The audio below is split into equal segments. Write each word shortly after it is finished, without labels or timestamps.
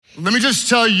Let me just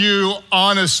tell you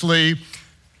honestly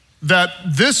that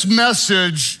this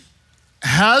message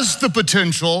has the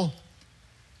potential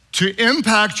to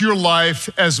impact your life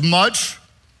as much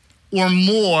or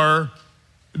more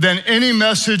than any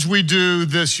message we do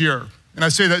this year. And I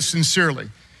say that sincerely.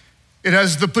 It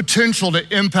has the potential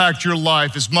to impact your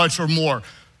life as much or more.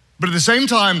 But at the same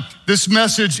time, this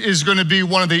message is going to be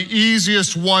one of the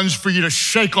easiest ones for you to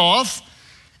shake off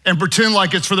and pretend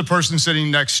like it's for the person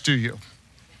sitting next to you.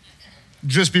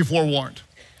 Just be forewarned.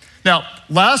 Now,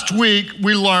 last week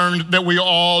we learned that we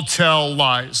all tell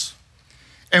lies.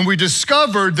 And we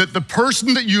discovered that the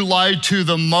person that you lied to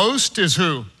the most is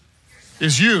who?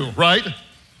 Is you, right?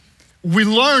 We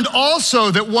learned also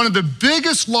that one of the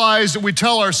biggest lies that we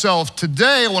tell ourselves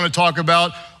today, I want to talk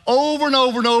about over and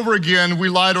over and over again, we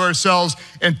lie to ourselves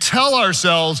and tell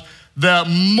ourselves that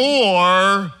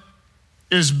more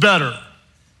is better.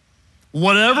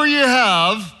 Whatever you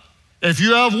have, if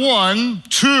you have one,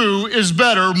 two is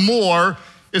better, more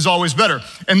is always better.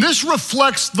 And this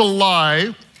reflects the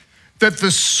lie that the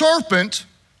serpent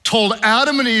told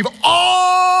Adam and Eve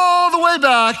all the way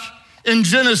back in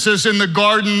Genesis in the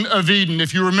Garden of Eden.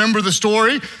 If you remember the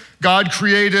story, God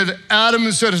created Adam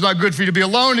and said, it's not good for you to be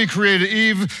alone. He created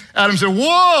Eve. Adam said,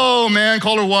 whoa, man,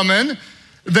 called her woman.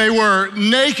 They were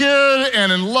naked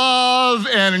and in love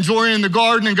and enjoying the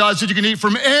garden. And God said, you can eat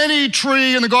from any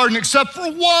tree in the garden except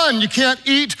for one. You can't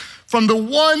eat from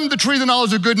the tree of the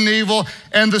knowledge of good and evil.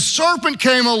 And the serpent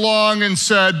came along and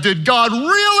said, did God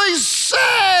really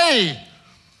say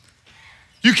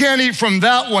you can't eat from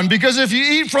that one? Because if you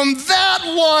eat from that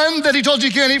one that he told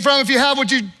you can't eat from, if you have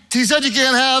what he said you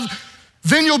can't have,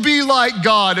 then you'll be like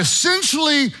God.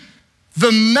 Essentially,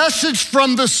 the message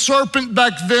from the serpent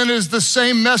back then is the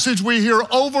same message we hear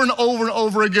over and over and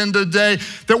over again today,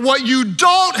 that what you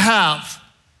don't have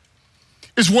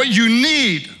is what you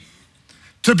need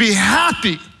to be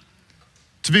happy,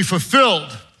 to be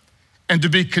fulfilled, and to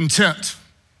be content.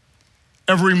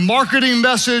 Every marketing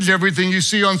message, everything you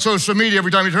see on social media,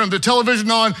 every time you turn the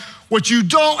television on, what you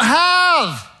don't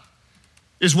have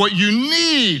is what you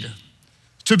need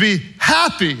to be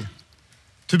happy,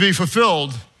 to be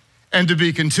fulfilled, and to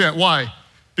be content. Why?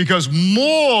 Because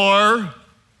more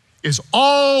is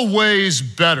always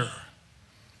better.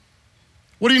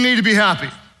 What do you need to be happy?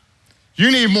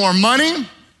 You need more money.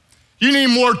 You need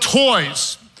more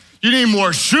toys. You need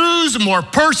more shoes, more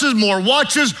purses, more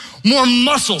watches, more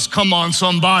muscles. Come on,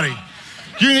 somebody.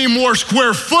 You need more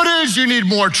square footage. You need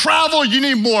more travel. You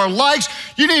need more likes.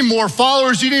 You need more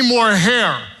followers. You need more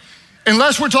hair.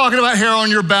 Unless we're talking about hair on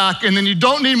your back, and then you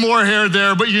don't need more hair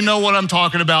there, but you know what I'm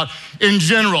talking about in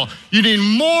general. You need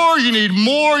more, you need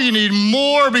more, you need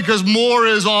more, because more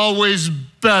is always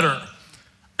better.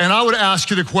 And I would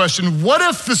ask you the question, what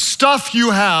if the stuff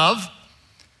you have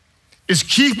is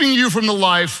keeping you from the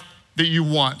life that you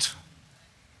want?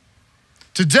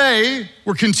 Today,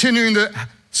 we're continuing the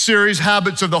series,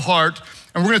 Habits of the Heart,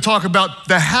 and we're gonna talk about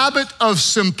the habit of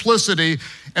simplicity,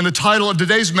 and the title of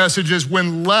today's message is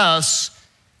When Less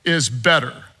is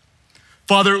Better.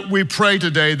 Father, we pray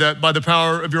today that by the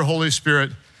power of your Holy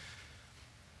Spirit,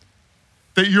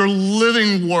 that your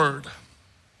living word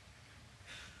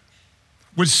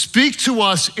would speak to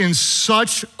us in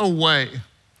such a way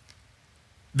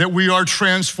that we are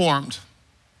transformed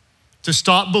to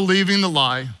stop believing the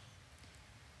lie,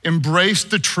 embrace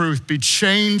the truth, be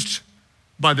changed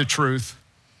by the truth,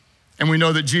 and we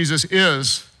know that Jesus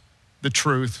is the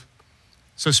truth.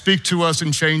 So speak to us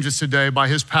and change us today by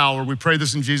his power. We pray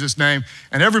this in Jesus' name.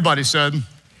 And everybody said,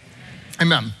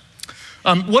 amen.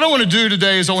 What I want to do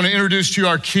today is I want to introduce to you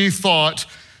our key thought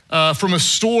from a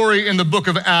story in the book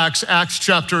of Acts, Acts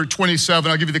chapter 27.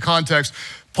 I'll give you the context.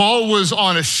 Paul was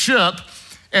on a ship,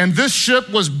 and this ship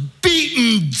was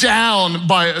beaten down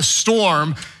by a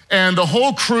storm, and the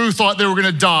whole crew thought they were going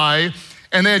to die,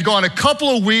 and they had gone a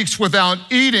couple of weeks without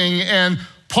eating, and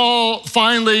Paul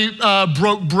finally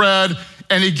broke bread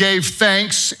and he gave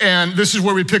thanks. And this is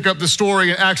where we pick up the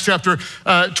story in Acts chapter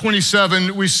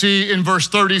 27. We see in verse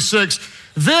 36,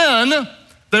 then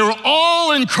they were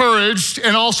all encouraged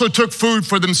and also took food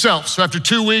for themselves. So after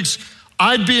 2 weeks,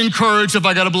 I'd be encouraged if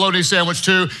I got a bologna sandwich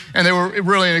too, and they were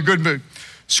really in a good mood.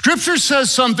 Scripture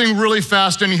says something really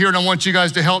fascinating here, and I want you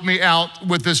guys to help me out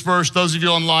with this verse, those of you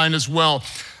online as well.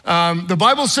 The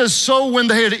Bible says, so when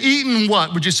they had eaten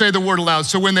what? Would you say the word aloud?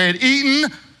 So when they had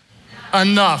eaten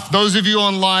enough. Those of you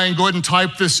online, go ahead and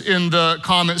type this in the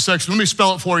comment section. Let me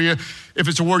spell it for you if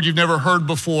it's a word you've never heard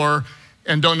before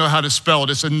and don't know how to spell it.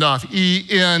 It's enough,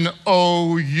 E-N-O-U-G-H.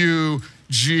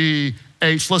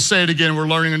 Let's say it again, we're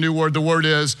learning a new word. The word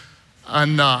is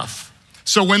enough.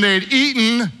 So when they had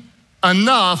eaten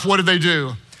enough, what did they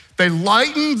do? they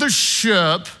lightened the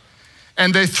ship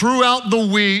and they threw out the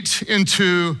wheat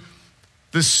into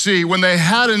the sea. When they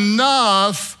had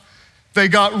enough, they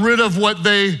got rid of what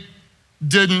they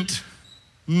didn't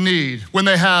need. When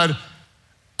they had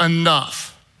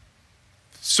enough.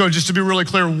 So just to be really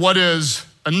clear, what is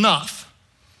enough?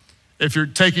 If you're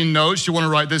taking notes, you want to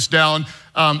write this down.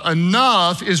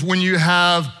 Enough is when you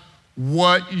have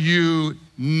what you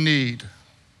need.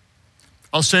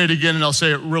 I'll say it again and I'll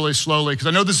say it really slowly because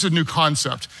I know this is a new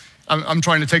concept. I'm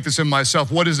trying to take this in myself.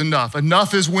 What is enough?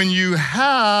 Enough is when you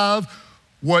have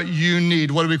what you need.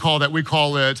 What do we call that? We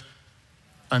call it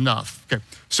enough. Okay,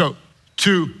 so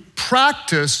to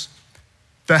practice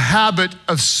the habit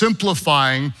of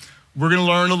simplifying, we're gonna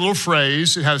learn a little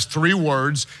phrase. It has 3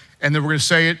 words, and then we're gonna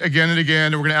say it again and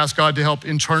again, and we're gonna ask God to help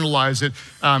internalize it.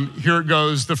 Here it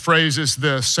goes. The phrase is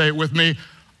this. Say it with me.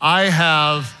 I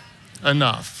have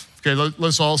enough. Okay,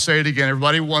 let's all say it again.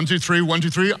 Everybody, 1, 2, 3, 1, 2,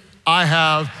 3. I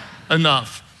have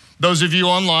enough. Those of you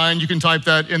online, you can type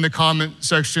that in the comment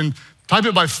section. Type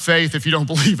it by faith if you don't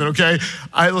believe it, okay?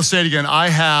 Let's say it again. I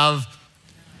have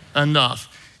enough.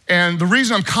 And the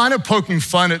reason I'm kind of poking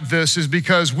fun at this is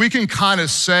because we can kind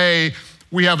of say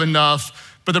we have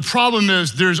enough, but the problem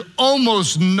is there's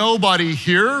almost nobody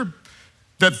here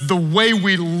that the way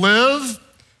we live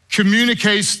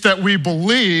communicates that we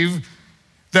believe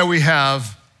that we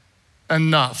have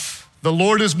enough. The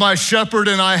Lord is my shepherd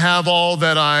and I have all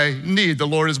that I need. The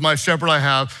Lord is my shepherd, I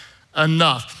have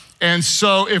enough. And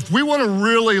so if we want to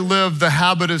really live the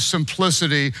habit of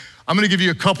simplicity, I'm gonna give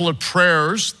you a couple of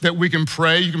prayers that we can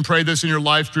pray. You can pray this in your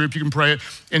life group. You can pray it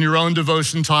in your own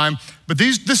devotion time. But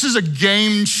this is a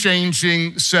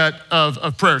game-changing set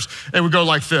of prayers. It would go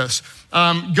like this.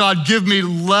 God, give me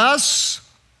less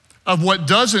of what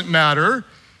doesn't matter,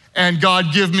 and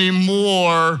God, give me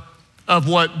more of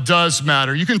what does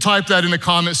matter. You can type that in the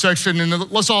comment section,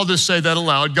 and let's all just say that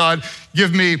aloud. God,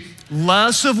 give me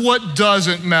less of what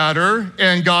doesn't matter,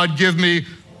 and God, give me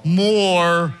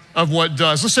more of what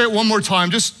does. Let's say it one more time.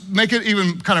 Just make it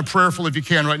even kind of prayerful if you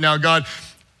can right now. God,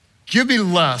 give me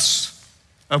less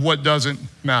of what doesn't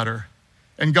matter.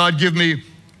 And God, give me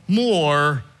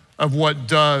more of what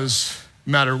does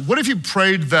matter. What if you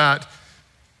prayed that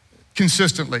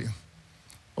consistently?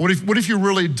 What if you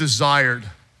really desired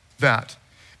that?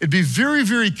 It'd be very,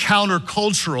 very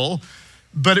countercultural,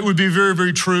 but it would be very,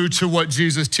 very true to what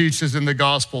Jesus teaches in the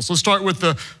gospel. So let's start with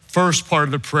the first part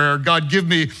of the prayer. God, give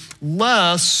me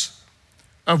less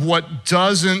of what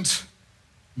doesn't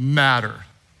matter.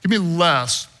 Give me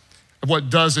less of what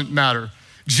doesn't matter.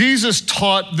 Jesus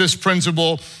taught this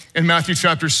principle in Matthew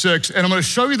chapter 6, and I'm gonna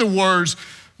show you the words,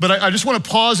 but I just wanna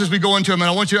pause as we go into them, and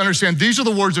I want you to understand these are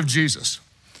the words of Jesus.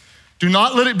 Do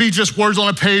not let it be just words on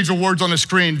a page or words on a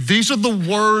screen. These are the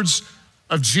words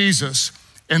of Jesus.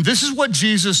 And this is what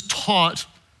Jesus taught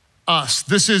us.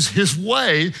 This is his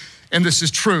way, and this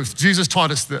is truth. Jesus taught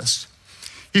us this.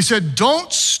 He said,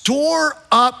 don't store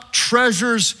up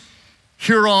treasures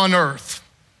here on earth,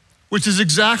 which is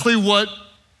exactly what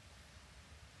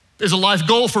is a life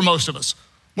goal for most of us.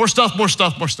 More stuff, more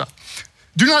stuff, more stuff.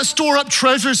 Do not store up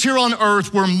treasures here on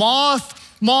earth where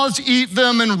moths eat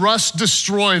them and rust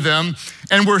destroy them,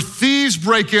 and where thieves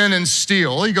break in and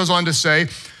steal. He goes on to say,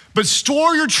 but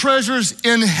store your treasures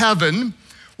in heaven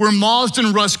where moths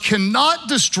and rust cannot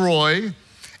destroy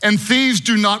and thieves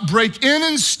do not break in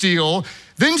and steal.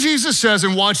 Then Jesus says,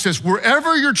 and watch this,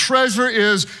 wherever your treasure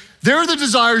is, there the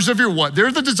desires of your what?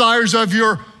 There the desires of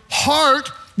your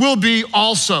heart will be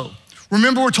also.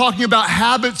 Remember, we're talking about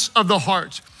habits of the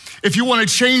heart. If you want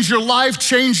to change your life,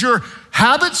 change your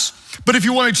habits. But if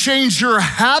you want to change your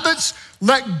habits,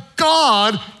 let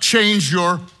God change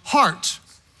your heart.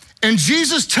 And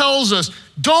Jesus tells us,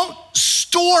 don't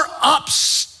store up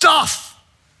stuff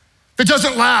that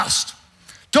doesn't last.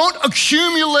 Don't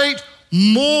accumulate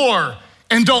more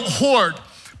and don't hoard.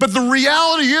 But the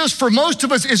reality is, for most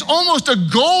of us, is almost a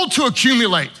goal to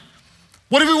accumulate.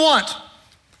 What do we want?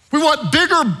 We want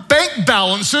bigger bank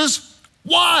balances.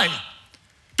 Why?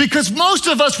 Because most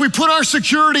of us, we put our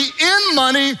security in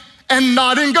money and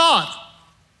not in God,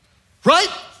 right?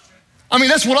 I mean,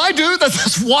 that's what I do.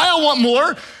 That's why I want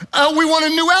more. We want a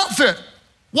new outfit.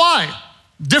 Why?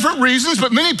 Different reasons,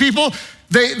 but many people,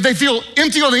 they feel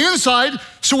empty on the inside,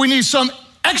 so we need some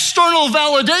external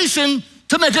validation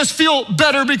to make us feel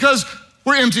better because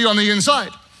we're empty on the inside.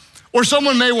 Or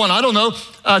someone may want, I don't know,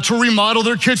 to remodel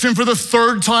their kitchen for the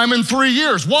 3rd time in 3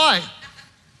 years. Why?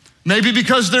 Maybe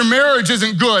because their marriage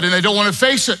isn't good and they don't want to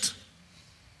face it.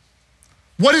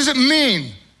 What does it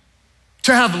mean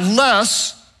to have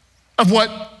less of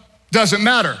what doesn't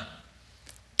matter?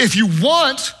 If you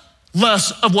want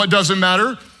less of what doesn't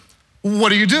matter, what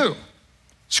do you do?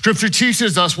 Scripture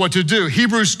teaches us what to do.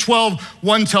 Hebrews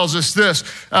 12:1 tells us this.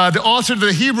 The author of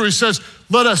the Hebrews says,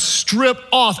 let us strip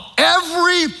off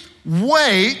every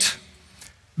weight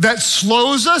that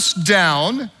slows us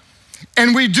down,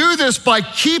 and we do this by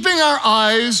keeping our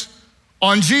eyes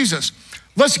on Jesus.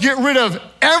 Let's get rid of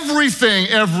everything,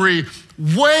 every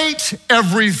weight,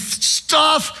 every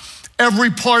stuff,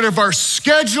 every part of our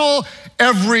schedule,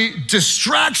 every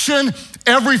distraction,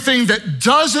 everything that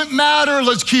doesn't matter.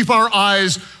 Let's keep our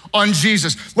eyes on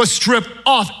Jesus. Let's strip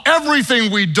off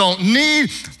everything we don't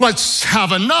need. Let's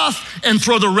have enough and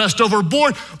throw the rest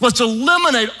overboard. Let's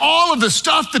eliminate all of the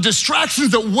stuff, the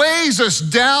distractions that weighs us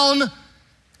down,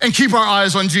 and keep our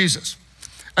eyes on Jesus.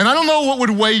 And I don't know what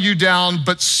would weigh you down,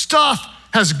 but stuff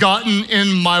has gotten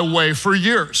in my way for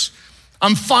years.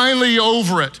 I'm finally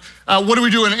over it. What do we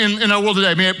do in our world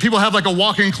today? I mean, people have like a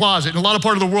walk-in closet. In a lot of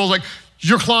part of the world, like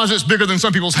your closet's bigger than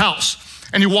some people's house.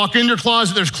 And you walk in your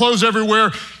closet, there's clothes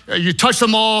everywhere. You touch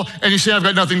them all, and you say, I've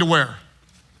got nothing to wear.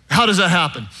 How does that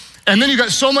happen? And then you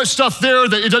got so much stuff there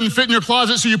that it doesn't fit in your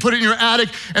closet, so you put it in your attic,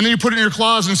 and then you put it in your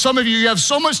closet. And some of you have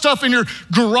so much stuff in your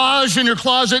garage, in your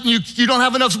closet, and you don't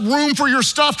have enough room for your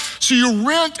stuff, so you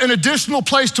rent an additional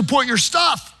place to put your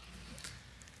stuff.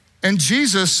 And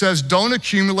Jesus says, don't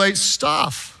accumulate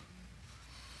stuff.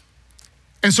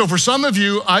 And so for some of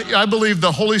you, I believe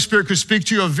the Holy Spirit could speak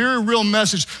to you a very real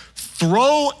message.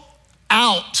 Throw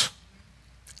out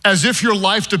as if your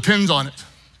life depends on it,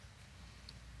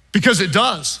 because it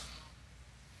does.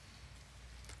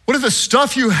 What if the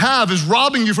stuff you have is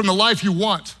robbing you from the life you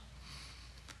want?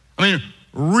 I mean,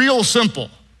 real simple.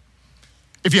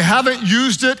 If you haven't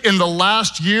used it in the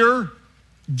last year,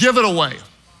 give it away.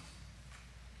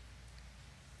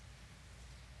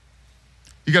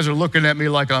 You guys are looking at me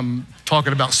like I'm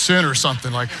talking about sin or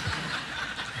something, like,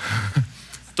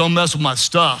 don't mess with my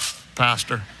stuff,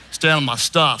 Pastor. Stand on my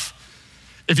stuff.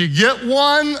 If you get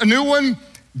one, a new one,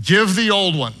 give the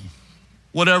old one,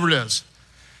 whatever it is.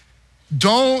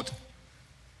 Don't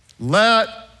let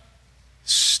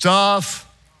stuff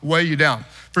weigh you down.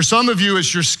 For some of you,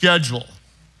 it's your schedule.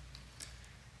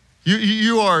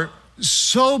 You are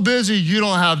so busy, you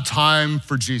don't have time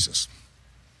for Jesus.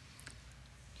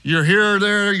 You're here or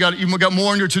there, you got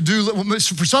more on your to-do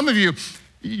list. For some of you,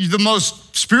 the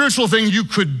most spiritual thing you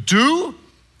could do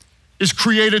is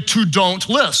create a to-don't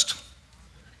list.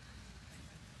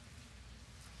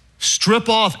 Strip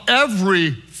off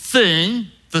everything,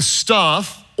 the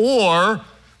stuff or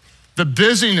the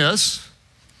busyness.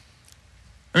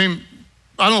 I mean,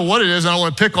 I don't know what it is, I don't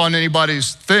want to pick on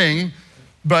anybody's thing,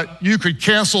 but you could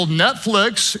cancel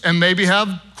Netflix and maybe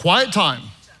have quiet time.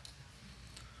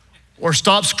 Or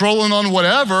stop scrolling on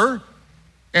whatever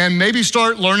and maybe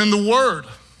start learning the word.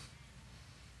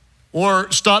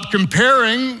 Or stop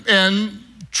comparing and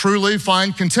truly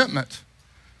find contentment.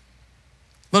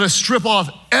 Let us strip off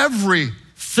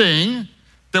everything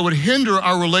that would hinder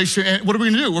our relation. And what are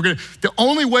we gonna do? The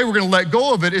only way we're gonna let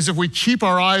go of it is if we keep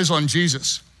our eyes on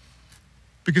Jesus,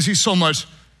 because he's so much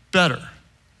better.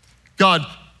 God,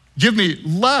 give me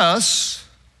less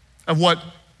of what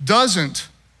doesn't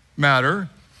matter,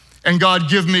 and God,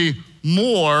 give me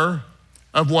more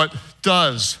of what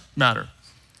does matter.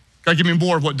 God, give me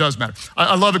more of what does matter.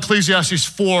 I love Ecclesiastes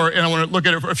 4, and I want to look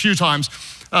at it a few times.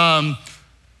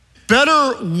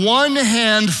 Better one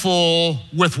handful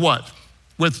with what?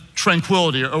 With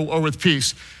tranquility or with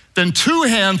peace, than two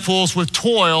handfuls with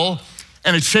toil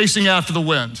and a chasing after the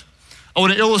wind. I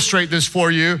want to illustrate this for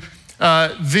you.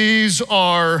 These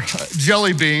are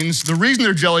jelly beans. The reason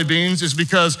they're jelly beans is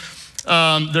because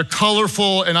they're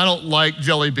colorful, and I don't like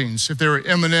jelly beans. If they were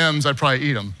M&Ms, I'd probably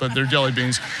eat them, but they're jelly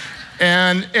beans.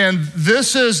 And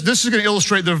this is going to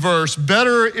illustrate the verse.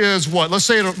 Better is what? Let's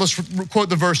quote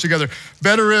the verse together.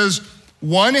 Better is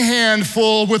one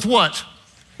handful with what?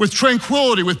 With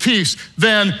tranquility, with peace,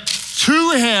 than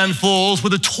two handfuls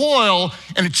with a toil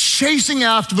and a chasing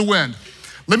after the wind.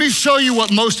 Let me show you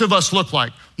what most of us look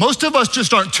like. Most of us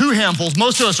just aren't two handfuls.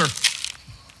 Most of us are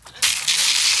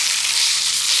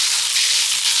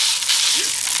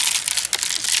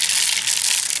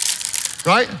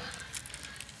right?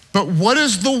 But what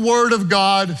does the word of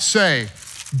God say?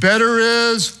 Better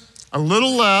is a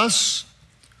little less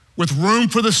with room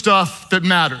for the stuff that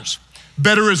matters.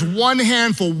 Better is one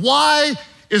handful. Why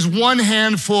is one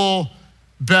handful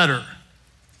better?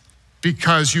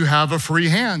 Because you have a free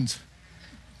hand.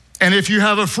 And if you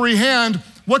have a free hand,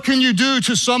 what can you do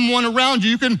to someone around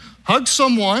you? You can hug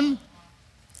someone,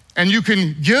 and you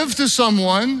can give to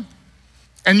someone,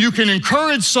 and you can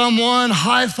encourage someone,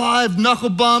 high five, knuckle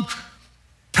bump,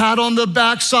 pat on the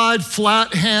backside,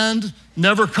 flat hand,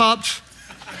 never cupped,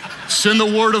 Send the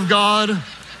word of God.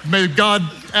 May God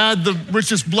add the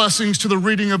richest blessings to the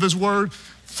reading of his word.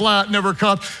 Flat, never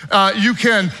cup. You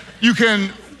can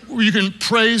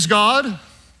praise God.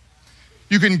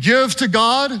 You can give to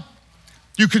God.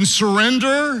 You can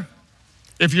surrender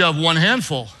if you have one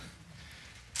handful.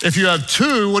 If you have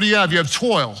two, what do you have? You have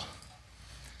toil.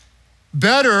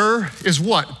 Better is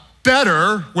what?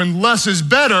 Better, when less is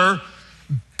better,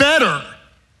 better.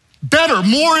 Better,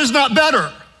 more is not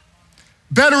better.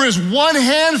 Better is one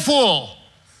handful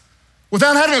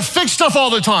without having to fix stuff all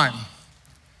the time.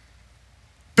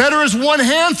 Better is one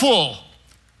handful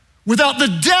without the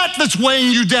debt that's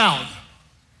weighing you down.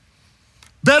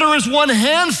 Better is one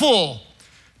handful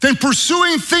than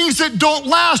pursuing things that don't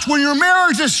last when your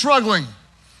marriage is struggling.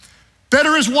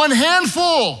 Better is one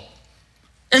handful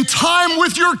and time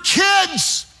with your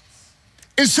kids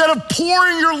instead of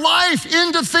pouring your life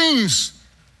into things.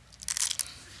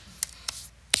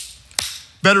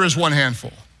 Better is one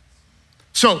handful.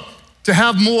 So, to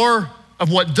have more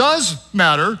of what does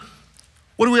matter,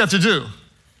 what do we have to do?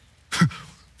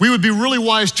 We would be really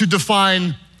wise to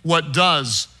define what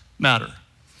does matter.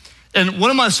 And one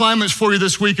of my assignments for you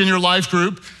this week in your life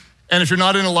group, and if you're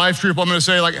not in a life group, I'm gonna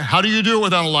say, like, how do you do it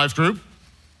without a life group?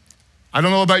 I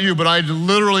don't know about you, but I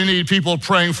literally need people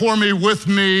praying for me, with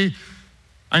me.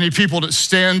 I need people that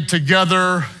stand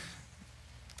together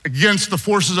against the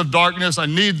forces of darkness. I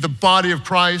need the body of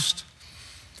Christ.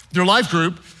 Your life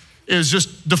group is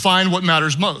just define what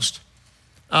matters most.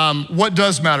 What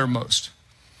does matter most?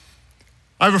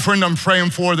 I have a friend I'm praying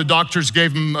for. The doctors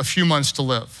gave him a few months to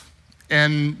live.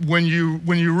 And when you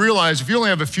realize if you only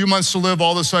have a few months to live,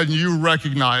 all of a sudden you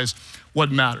recognize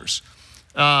what matters.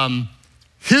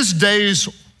 His days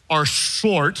are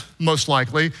short, most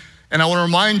likely, and I want to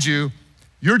remind you,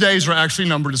 your days are actually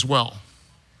numbered as well.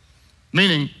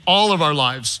 Meaning all of our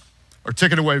lives are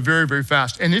ticking away very, very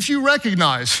fast. And if you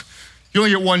recognize you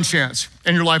only get one chance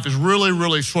and your life is really,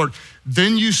 really short,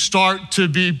 then you start to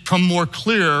become more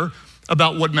clear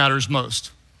about what matters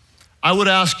most. I would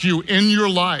ask you in your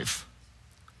life,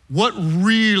 what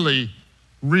really,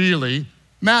 really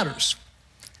matters?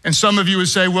 And some of you would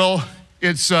say, well,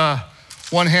 it's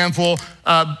one handful.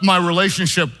 My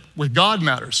relationship with God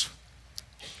matters,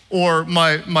 or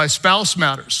my spouse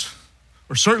matters,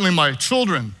 or certainly my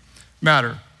children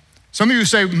matter. Some of you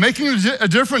say making a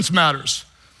difference matters.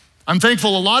 I'm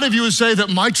thankful a lot of you would say that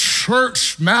my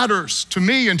church matters to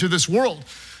me and to this world.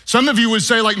 Some of you would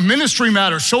say like ministry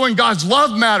matters, showing God's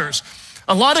love matters.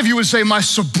 A lot of you would say my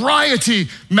sobriety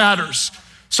matters.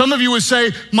 Some of you would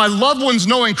say my loved ones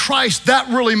knowing Christ, that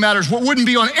really matters. What wouldn't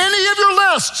be on any of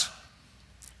your list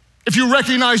if you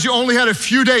recognize you only had a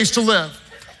few days to live?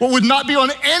 What would not be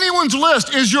on anyone's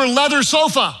list is your leather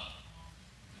sofa,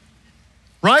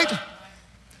 right?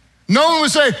 No one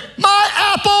would say, my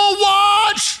Apple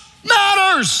Watch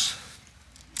matters.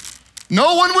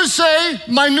 No one would say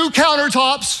my new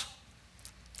countertops,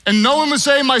 and no one would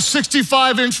say my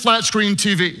 65-inch flat screen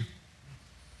TV.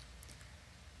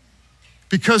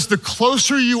 Because the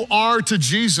closer you are to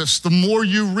Jesus, the more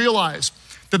you realize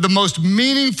that the most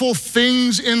meaningful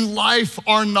things in life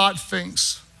are not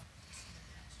things.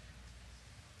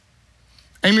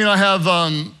 Amy and I have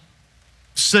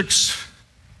 6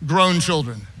 grown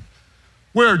children.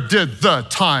 Where did the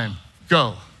time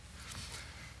go?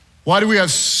 Why do we have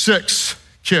 6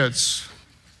 kids?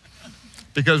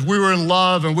 Because we were in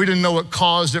love and we didn't know what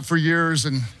caused it for years,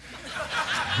 and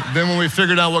then when we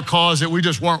figured out what caused it, we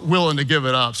just weren't willing to give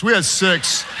it up. So we had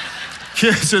 6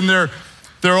 kids, and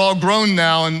they're all grown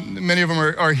now, and many of them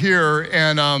are here.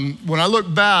 And when I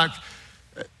look back,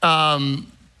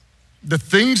 the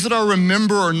things that I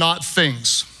remember are not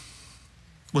things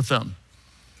with them.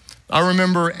 I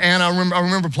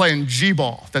remember playing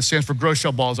G-ball. That stands for gross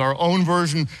shell balls, our own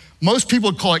version. Most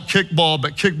people call it kickball,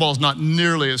 but kickball is not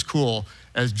nearly as cool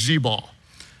as G-ball.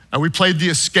 We played the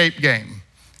escape game.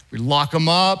 We lock them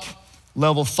up,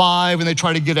 level 5, and they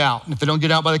try to get out. And if they don't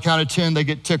get out by the count of 10, they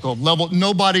get tickled.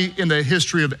 Nobody in the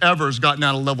history of ever has gotten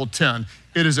out of level 10.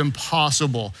 It is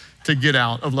impossible to get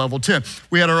out of level 10.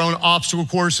 We had our own obstacle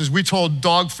courses. We told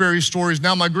dog fairy stories.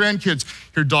 Now my grandkids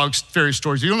hear dog fairy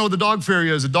stories. You don't know what the dog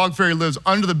fairy is. The dog fairy lives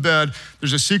under the bed.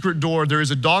 There's a secret door. There is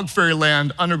a dog fairy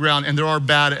land underground, and there are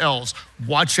bad elves.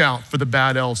 Watch out for the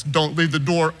bad elves. Don't leave the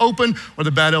door open or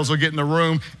the bad elves will get in the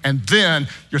room, and then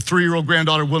your 3-year-old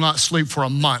granddaughter will not sleep for a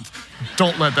month.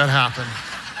 Don't let that happen.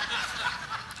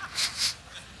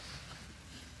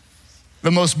 The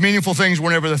most meaningful things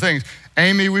were never the things.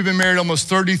 Amy, we've been married almost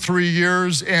 33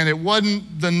 years, and it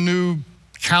wasn't the new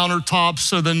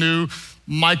countertops or the new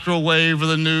microwave or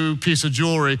the new piece of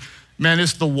jewelry. Man,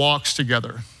 it's the walks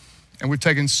together. And we've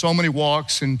taken so many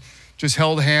walks and just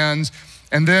held hands.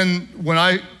 And then when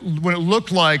it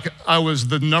looked like I was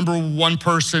the number one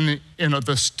person in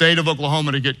the state of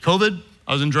Oklahoma to get COVID,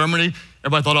 I was in Germany.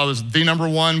 Everybody thought I was the number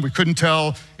one. We couldn't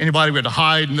tell anybody. We had to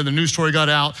hide. And then the news story got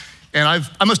out. And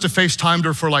I must have FaceTimed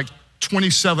her for like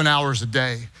 27 hours a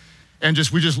day. And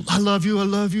I love you, I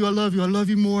love you, I love you, I love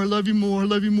you more, I love you more, I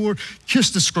love you more.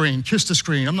 Kiss the screen, kiss the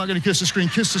screen. I'm not gonna kiss the screen,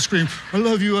 kiss the screen. I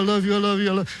love you, I love you, I love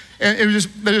you, I love you. And it was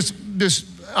just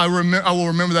I will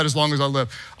remember that as long as I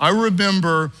live. I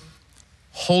remember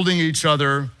holding each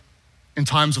other in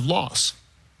times of loss.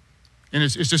 And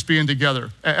it's just being together.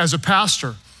 As a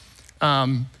pastor,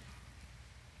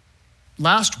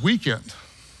 last weekend,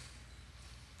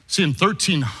 seeing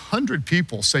 1,300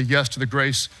 people say yes to the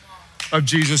grace of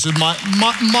Jesus is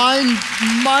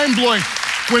mind-blowing.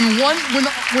 When one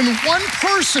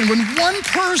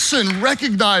person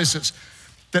recognizes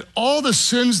that all the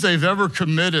sins they've ever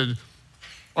committed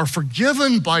are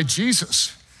forgiven by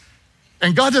Jesus,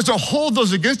 and God doesn't hold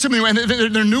those against them anymore,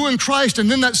 and they're new in Christ, and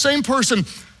then that same person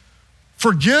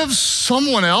forgives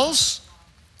someone else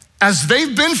as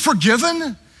they've been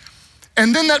forgiven,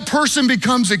 and then that person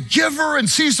becomes a giver and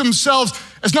sees themselves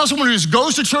as not someone who just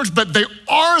goes to church, but they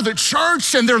are the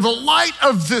church and they're the light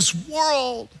of this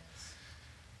world.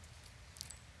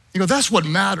 You know, that's what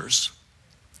matters.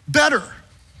 Better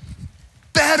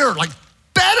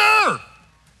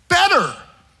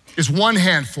is one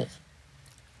handful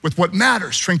with what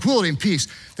matters, tranquility and peace,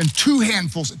 than two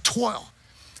handfuls of toil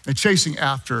and chasing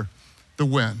after the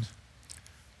wind.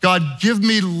 God, give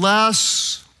me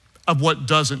less of what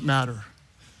doesn't matter.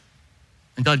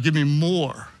 And God, give me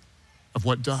more of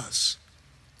what does.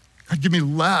 God, give me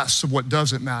less of what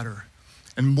doesn't matter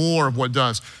and more of what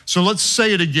does. So let's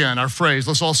say it again, our phrase.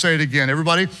 Let's all say it again.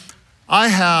 Everybody, I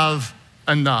have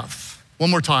enough. One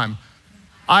more time.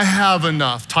 I have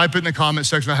enough. Type it in the comment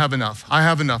section, I have enough. I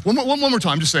have enough. One more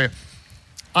time, just say it.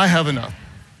 I have enough.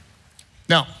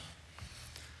 Now,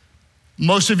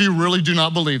 most of you really do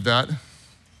not believe that.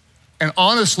 And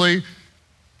honestly,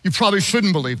 you probably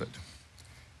shouldn't believe it,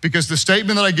 because the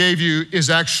statement that I gave you is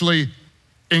actually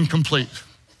incomplete.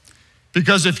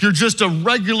 Because if you're just a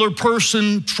regular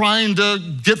person trying to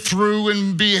get through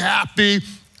and be happy,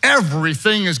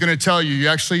 everything is gonna tell you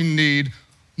actually need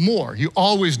more. You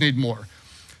always need more.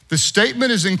 The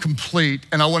statement is incomplete,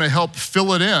 and I wanna help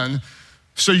fill it in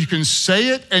so you can say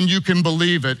it and you can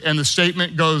believe it. And the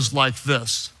statement goes like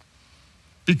this: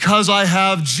 because I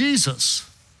have Jesus,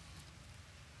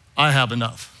 I have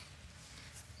enough.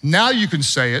 Now you can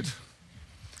say it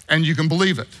and you can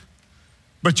believe it,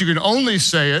 but you can only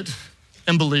say it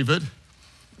and believe it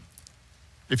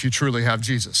if you truly have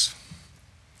Jesus.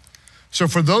 So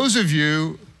for those of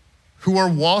you who are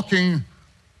walking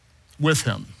with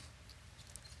him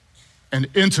and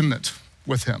intimate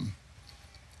with him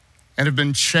and have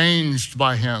been changed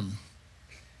by him,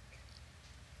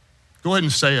 go ahead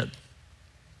and say it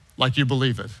like you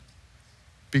believe it.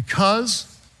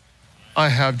 Because I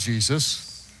have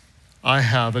Jesus, I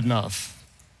have enough.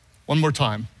 One more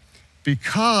time.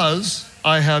 Because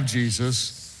I have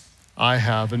Jesus, I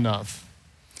have enough.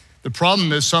 The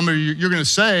problem is some of you, you're gonna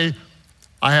say,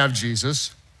 I have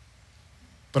Jesus,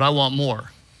 but I want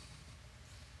more.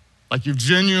 Like you've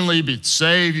genuinely been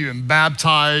saved, you've been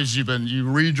baptized, you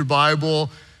read your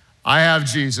Bible. I have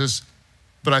Jesus,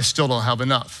 but I still don't have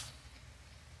enough.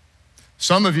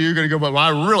 Some of you are gonna go, well, I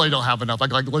really don't have enough.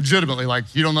 Like legitimately,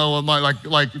 like you don't know what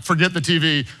like forget the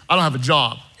TV, I don't have a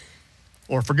job.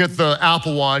 Or forget the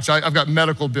Apple Watch, I've got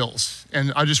medical bills.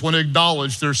 And I just wanna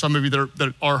acknowledge there's some of you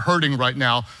that are hurting right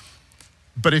now.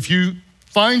 But if you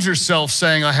find yourself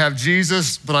saying, I have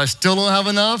Jesus, but I still don't have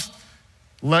enough,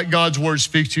 let God's word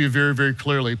speak to you very, very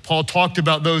clearly. Paul talked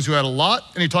about those who had a lot,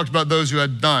 and he talked about those who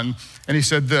had none. And he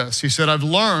said this, he said, I've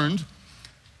learned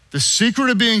the secret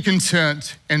of being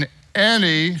content in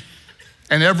any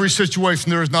and every situation.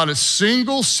 There is not a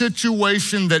single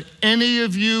situation that any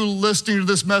of you listening to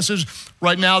this message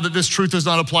right now that this truth does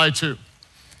not apply to.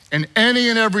 In any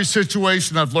and every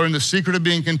situation, I've learned the secret of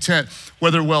being content,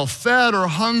 whether well-fed or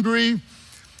hungry,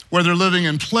 whether living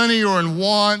in plenty or in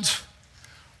want.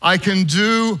 I can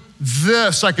do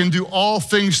this. I can do all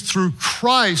things through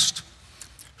Christ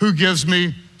who gives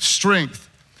me strength.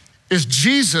 It's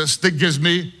Jesus that gives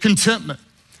me contentment.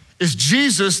 It's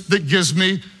Jesus that gives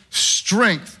me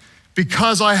strength.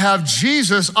 Because I have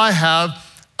Jesus, I have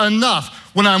enough.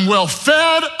 When I'm well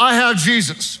fed, I have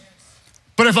Jesus.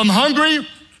 But if I'm hungry,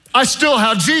 I still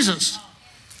have Jesus.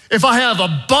 If I have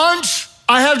a bunch,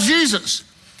 I have Jesus.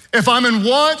 If I'm in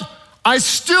want, I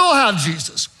still have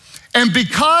Jesus. And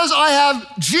because I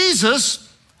have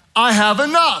Jesus, I have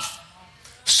enough.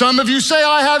 Some of you say,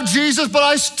 I have Jesus, but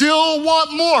I still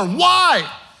want more. Why?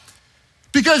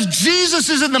 Because Jesus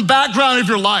is in the background of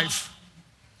your life.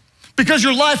 Because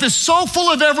your life is so full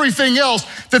of everything else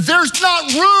that there's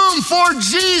not room for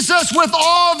Jesus with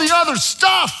all the other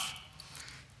stuff.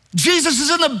 Jesus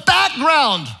is in the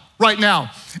background right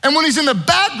now. And when he's in the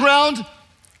background,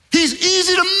 he's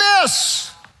easy to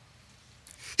miss.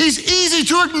 He's easy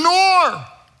to ignore.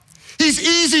 He's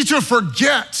easy to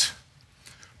forget.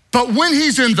 But when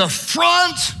he's in the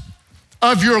front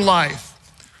of your life,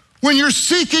 when you're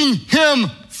seeking him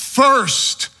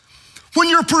first, when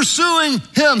you're pursuing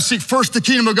him, seek first the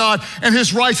kingdom of God and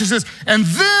his righteousness, and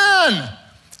then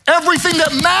everything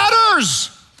that matters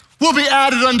will be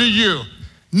added unto you.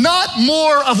 Not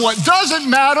more of what doesn't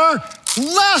matter,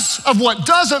 less of what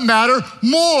doesn't matter,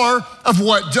 more of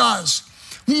what does.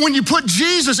 When you put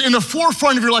Jesus in the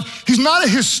forefront of your life, he's not a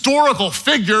historical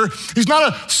figure. He's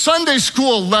not a Sunday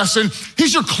school lesson.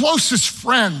 He's your closest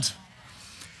friend.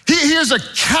 He is a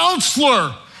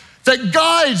counselor that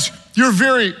guides your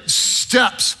very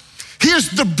steps. He is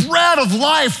the bread of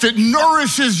life that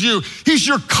nourishes you. He's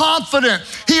your confidant.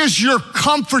 He is your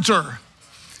comforter.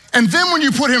 And then when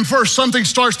you put him first, something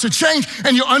starts to change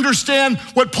and you understand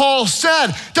what Paul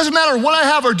said. Doesn't matter what I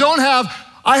have or don't have,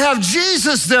 I have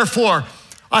Jesus, therefore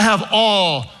I have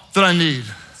all that I need.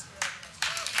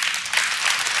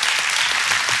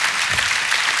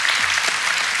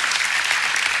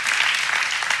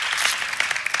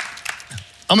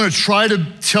 I'm gonna try to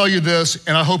tell you this,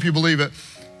 and I hope you believe it.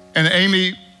 And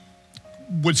Amy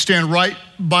would stand right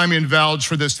by me and vouch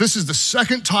for this. This is the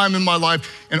second time in my life,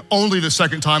 and only the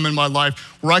second time in my life,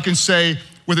 where I can say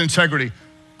with integrity,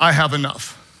 I have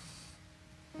enough.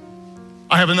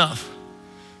 I have enough.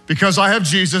 Because I have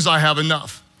Jesus, I have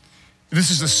enough.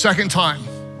 This is the second time,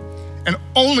 and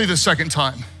only the second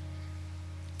time.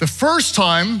 The first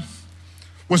time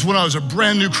was when I was a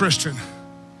brand new Christian.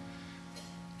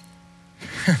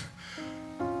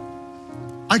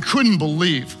 I couldn't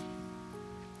believe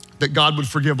that God would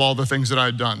forgive all the things that I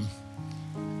had done.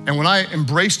 And when I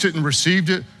embraced it and received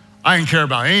it, I didn't care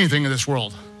about anything in this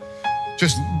world.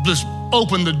 Just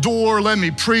open the door, let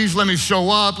me preach, let me show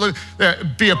up,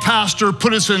 be a pastor,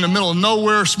 put us in the middle of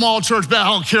nowhere, small church, I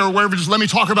don't care, wherever, just let me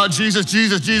talk about Jesus,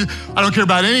 Jesus, Jesus. I don't care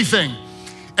about anything.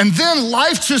 And then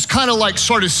life just kind of like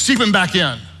started seeping back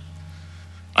in.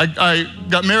 I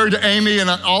got married to Amy, and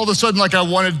all of a sudden, like, I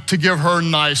wanted to give her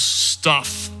nice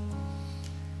stuff.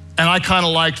 And I kind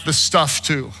of liked the stuff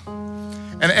too.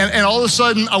 And all of a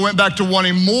sudden, I went back to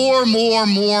wanting more.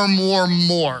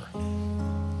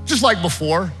 Just like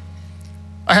before.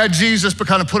 I had Jesus, but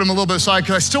kind of put him a little bit aside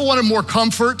because I still wanted more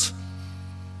comfort.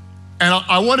 And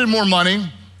I wanted more money.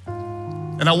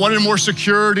 And I wanted more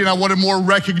security, and I wanted more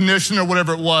recognition or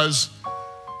whatever it was.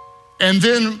 And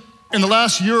then in the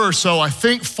last year or so, I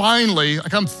think finally,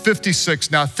 like I'm 56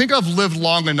 now, I think I've lived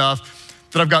long enough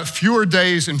that I've got fewer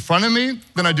days in front of me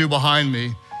than I do behind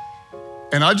me.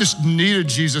 And I just needed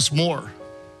Jesus more.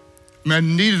 I mean, I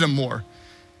needed him more.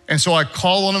 And so I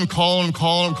call on him.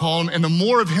 And the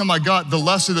more of him I got, the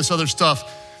less of this other stuff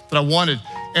that I wanted.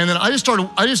 And then I just don't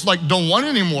want it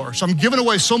anymore. So I'm giving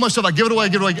away so much stuff. I give it away.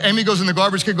 Amy goes in the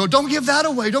garbage can, don't give that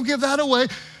away.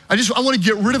 I want to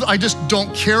get rid of it. I just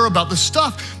don't care about the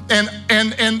stuff. And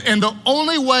the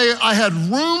only way I had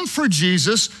room for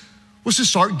Jesus was to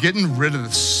start getting rid of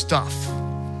the stuff.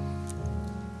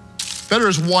 Better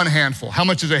is one handful. How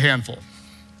much is a handful?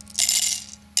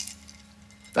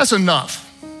 That's enough.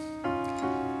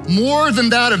 More than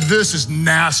that of this is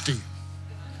nasty.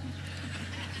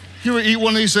 You ever eat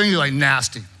one of these things, you're like,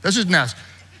 nasty. That's just nasty.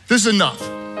 This is enough.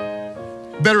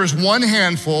 Better is one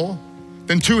handful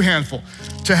than two handful.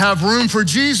 To have room for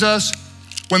Jesus,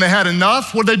 when they had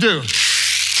enough, what'd they do?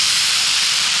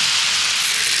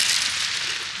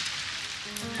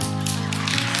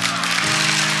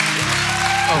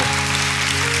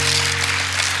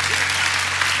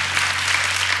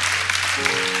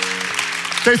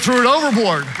 They threw it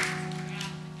overboard.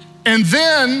 And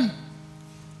then,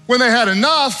 when they had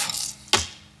enough,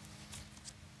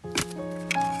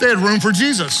 they had room for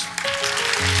Jesus.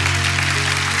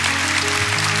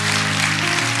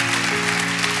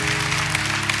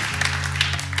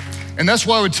 And that's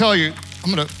why I would tell you,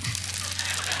 I'm gonna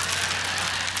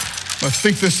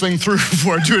think this thing through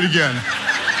before I do it again.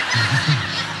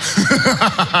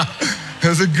 It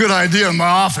was a good idea in my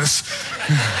office.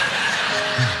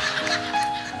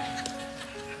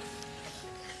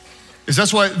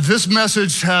 That's why this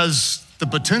message has the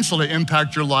potential to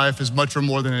impact your life as much or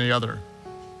more than any other.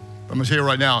 But I'm gonna tell you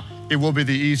right now, it will be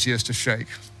the easiest to shake.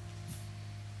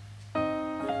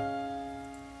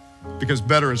 Because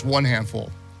better is one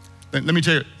handful Let me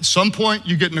tell you, at some point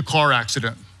you get in a car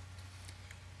accident.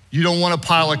 You don't want a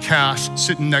pile of cash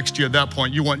sitting next to you at that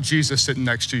point. You want Jesus sitting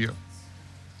next to you.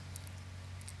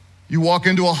 You walk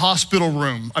into a hospital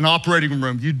room, an operating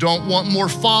room. You don't want more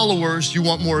followers, you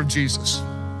want more of Jesus.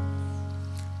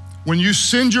 When you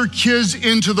send your kids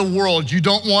into the world, you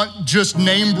don't want just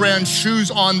name brand shoes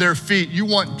on their feet. You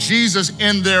want Jesus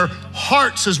in their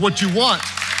hearts is what you want.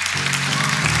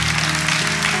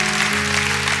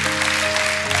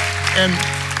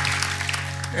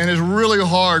 And it's really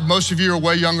hard. Most of you are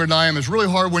way younger than I am. It's really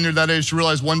hard when you're that age to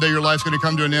realize one day your life's gonna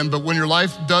come to an end. But when your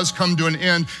life does come to an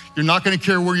end, you're not gonna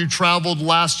care where you traveled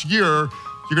last year.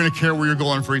 You're gonna care where you're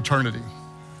going for eternity.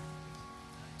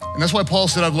 And that's why Paul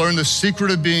said, I've learned the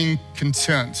secret of being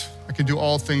content. I can do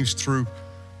all things through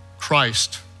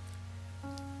Christ.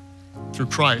 Through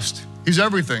Christ. He's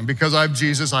everything. Because I have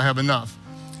Jesus, I have enough.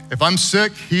 If I'm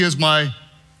sick, he is my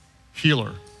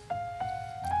healer.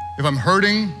 If I'm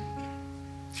hurting,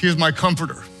 he is my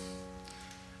comforter.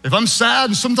 If I'm sad,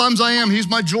 and sometimes I am, he's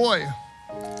my joy.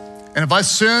 And if I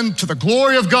sin, to the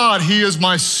glory of God, he is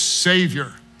my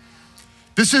Savior.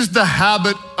 This is the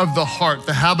habit of the heart,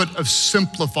 the habit of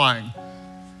simplifying.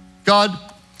 God,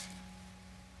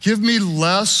 give me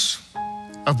less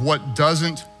of what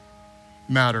doesn't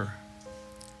matter.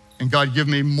 And God, give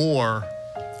me more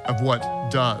of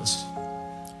what does.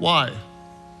 Why?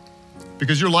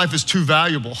 Because your life is too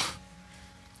valuable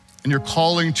and your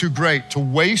calling too great to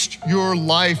waste your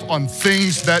life on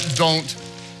things that don't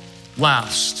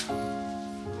last.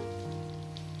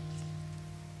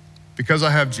 Because I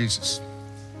have Jesus.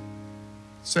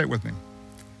 Say it with me.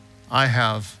 I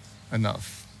have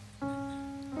enough.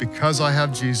 Because I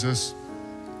have Jesus,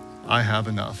 I have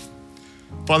enough.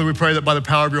 Father, we pray that by the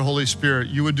power of your Holy Spirit,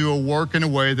 you would do a work in a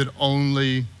way that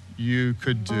only you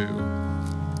could do.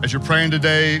 As you're praying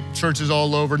today, churches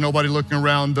all over, nobody looking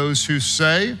around, those who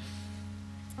say,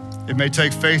 it may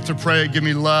take faith to pray, give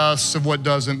me less of what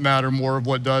doesn't matter, more of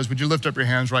what does. Would you lift up your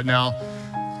hands right now?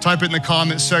 Type it in the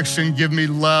comment section, give me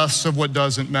less of what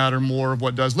doesn't matter, more of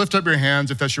what does. Lift up your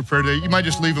hands if that's your prayer today. You might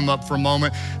just leave them up for a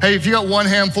moment. Hey, if you got one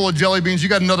handful of jelly beans, you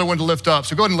got another one to lift up.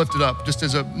 So go ahead and lift it up just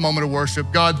as a moment of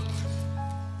worship. God,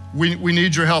 we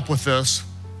need your help with this.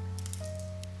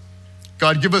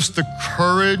 God, give us the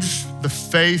courage, the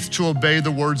faith to obey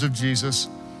the words of Jesus,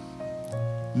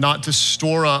 not to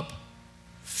store up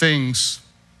things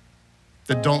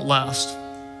that don't last,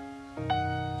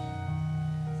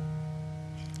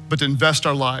 but to invest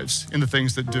our lives in the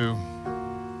things that do.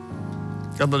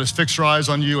 God, let us fix our eyes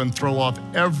on you and throw off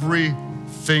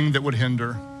everything that would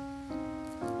hinder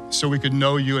so we could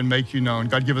know you and make you known.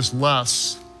 God, give us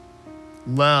less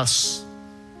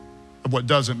of what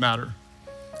doesn't matter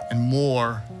and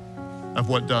more of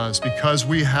what does. Because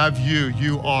we have you,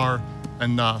 you are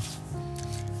enough.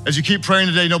 As you keep praying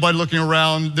today, nobody looking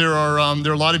around, there are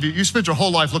a lot of you, you spent your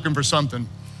whole life looking for something.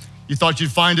 You thought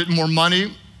you'd find it in more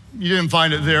money. You didn't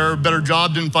find it there. Better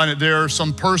job, didn't find it there.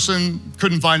 Some person,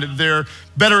 couldn't find it there.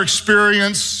 Better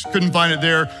experience, couldn't find it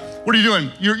there. What are you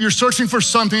doing? You're searching for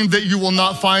something that you will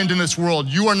not find in this world.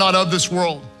 You are not of this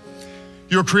world.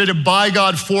 You're created by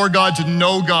God, for God, to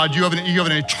know God. You have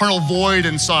an eternal void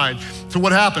inside. So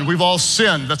what happened? We've all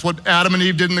sinned. That's what Adam and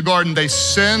Eve did in the garden. They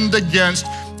sinned against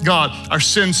God. Our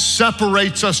sin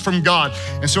separates us from God.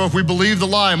 And so if we believe the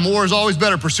lie, more is always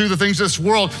better, pursue the things of this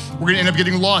world, we're gonna end up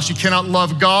getting lost. You cannot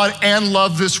love God and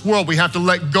love this world. We have to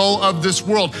let go of this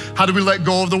world. How do we let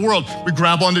go of the world? We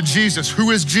grab onto Jesus.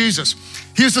 Who is Jesus?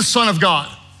 He is the Son of God,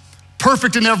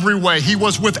 perfect in every way. He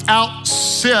was without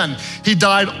sin. He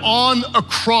died on a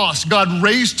cross. God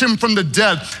raised him from the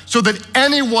dead so that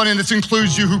anyone, and this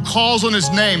includes you, who calls on his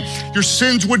name, your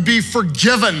sins would be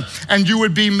forgiven and you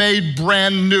would be made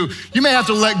brand new. You may have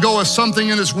to let go of something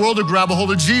in this world to grab a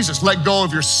hold of Jesus. Let go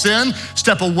of your sin,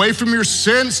 step away from your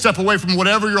sin, step away from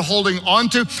whatever you're holding on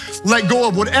to. Let go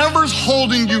of whatever's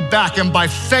holding you back, and by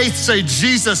faith say,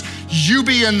 Jesus, you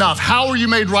be enough. How are you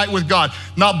made right with God?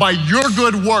 Not by your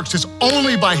good works. It's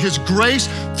only by his grace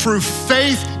through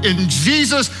faith in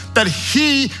Jesus that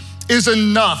he is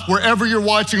enough. Wherever you're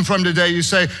watching from today, you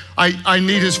say, I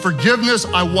need his forgiveness.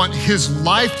 I want his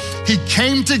life. He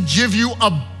came to give you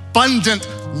abundant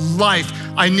life.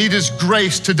 I need his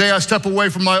grace. Today I step away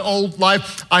from my old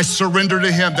life. I surrender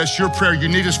to him. That's your prayer. You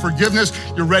need his forgiveness.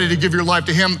 You're ready to give your life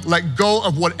to him. Let go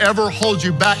of whatever holds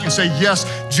you back and say, yes,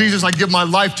 Jesus, I give my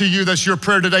life to you. That's your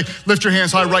prayer today. Lift your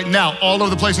hands high right now, all over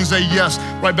the place, and say yes.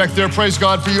 Right back there. Praise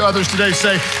God for you. Others today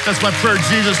say, that's my prayer,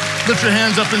 Jesus. Lift your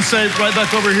hands up and say, right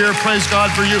back over here, praise God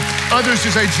for you. Others who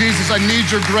say, Jesus, I need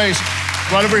your grace.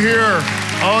 Right over here.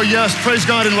 Oh yes, praise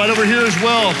God. And right over here as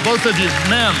well. Both of you,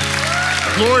 ma'am.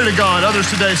 Glory to God. Others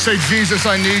today say, Jesus,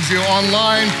 I need you.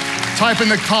 Online, type in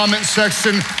the comment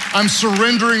section, I'm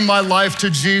surrendering my life to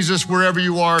Jesus. Wherever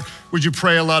you are, would you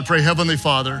pray aloud? Pray, Heavenly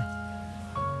Father,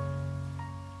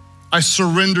 I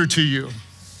surrender to you.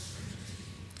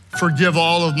 Forgive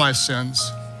all of my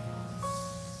sins.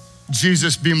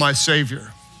 Jesus, be my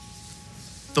Savior,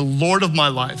 the Lord of my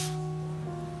life,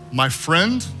 my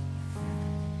friend,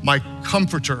 my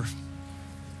comforter,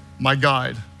 my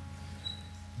guide.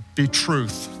 Be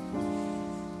truth.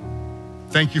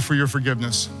 Thank you for your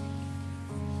forgiveness.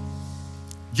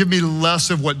 Give me less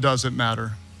of what doesn't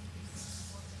matter.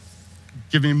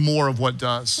 Give me more of what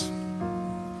does.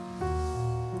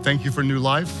 Thank you for new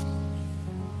life.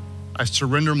 I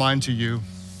surrender mine to you.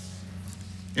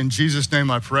 In Jesus' name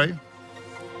I pray.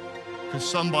 Could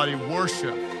somebody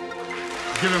worship?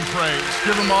 Give him praise.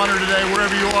 Give him honor today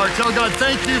wherever you are. Tell God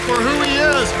thank you for who he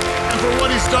is and for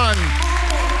what he's done.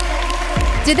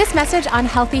 Did this message on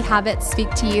healthy habits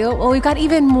speak to you? Well, we've got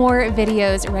even more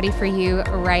videos ready for you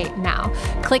right now.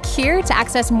 Click here to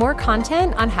access more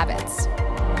content on habits.